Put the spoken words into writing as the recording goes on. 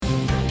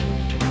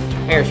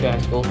Hershey High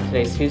School.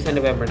 Today's Tuesday,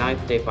 November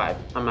 9th, day 5.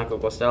 I'm Michael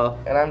Costello.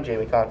 And I'm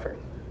Jamie Conford.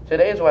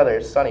 Today's weather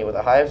is sunny with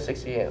a high of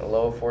 60 and a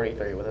low of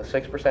 43 with a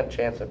 6%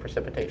 chance of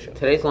precipitation.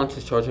 Today's lunch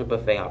is children's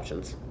buffet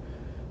options.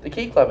 The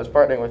Key Club is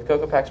partnering with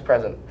Cocoa Packs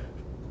Present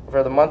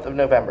for the month of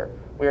November.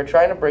 We are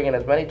trying to bring in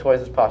as many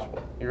toys as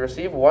possible. You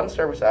receive one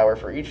service hour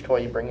for each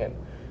toy you bring in.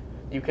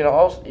 You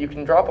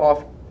can drop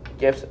off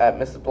gifts at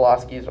Mrs.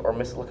 Pulaski's or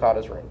Mrs.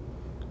 Licata's room.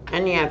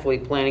 Any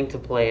athlete planning to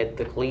play at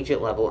the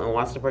collegiate level and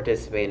wants to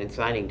participate in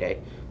signing day,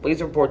 please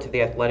report to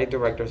the athletic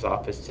director's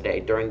office today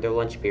during their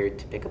lunch period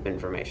to pick up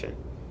information.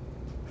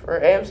 For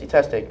AMC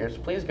test takers,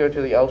 please go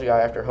to the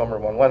LGI after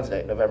homeroom on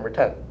Wednesday, November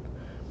 10th.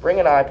 Bring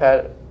an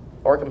iPad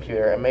or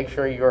computer and make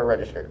sure you are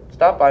registered.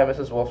 Stop by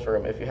Mrs. Wolf's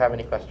room if you have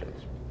any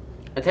questions.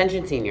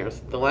 Attention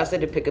seniors, the last day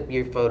to pick up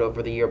your photo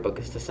for the yearbook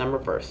is December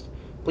 1st.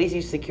 Please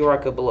use the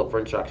QR code below for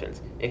instructions.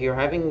 If you're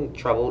having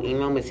trouble,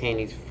 email Ms.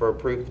 Handes for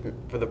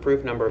the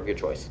proof number of your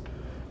choice.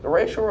 The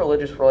Racial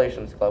Religious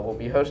Relations Club will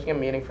be hosting a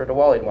meeting for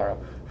Diwali tomorrow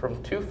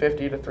from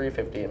 2:50 to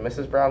 3:50 in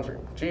Mrs. Brown's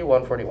room,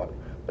 G141.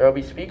 There will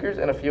be speakers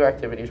and a few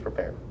activities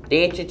prepared.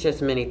 The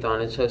HHS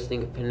Minithon is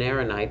hosting a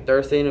Panera Night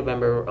Thursday,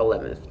 November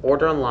 11th.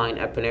 Order online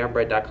at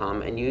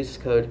panerabread.com and use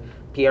code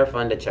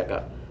PRFUND at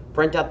checkout.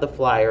 Print out the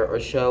flyer or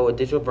show a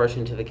digital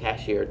version to the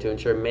cashier to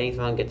ensure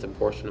Minithon gets a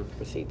portion of the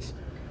receipts.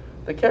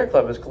 The Care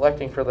Club is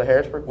collecting for the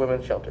Harrisburg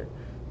Women's Shelter.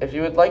 If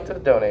you would like to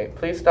donate,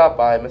 please stop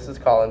by Mrs.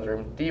 Collins'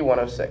 room,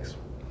 D106.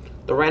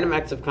 The Random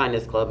Acts of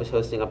Kindness Club is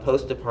hosting a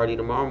poster party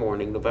tomorrow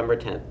morning, November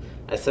 10th,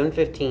 at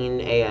 7:15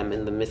 a.m.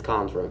 in the Miss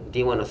Collins room,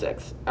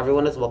 D106.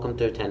 Everyone is welcome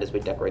to attend as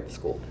we decorate the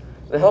school.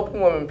 The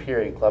Helping Women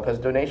Period Club has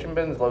donation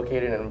bins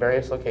located in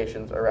various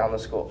locations around the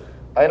school.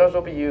 Items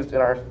will be used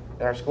in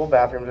our school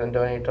bathrooms and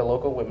donated to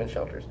local women's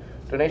shelters.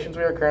 Donations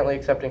we are currently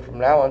accepting from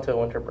now until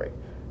winter break.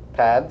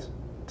 Pads,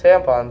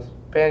 tampons,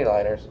 panty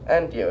liners,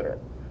 and deodorant.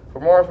 For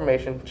more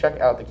information, check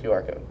out the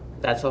QR code.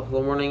 That's all for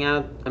the morning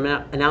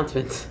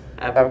announcements.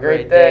 Have a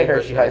great day,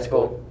 Hershey High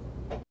School.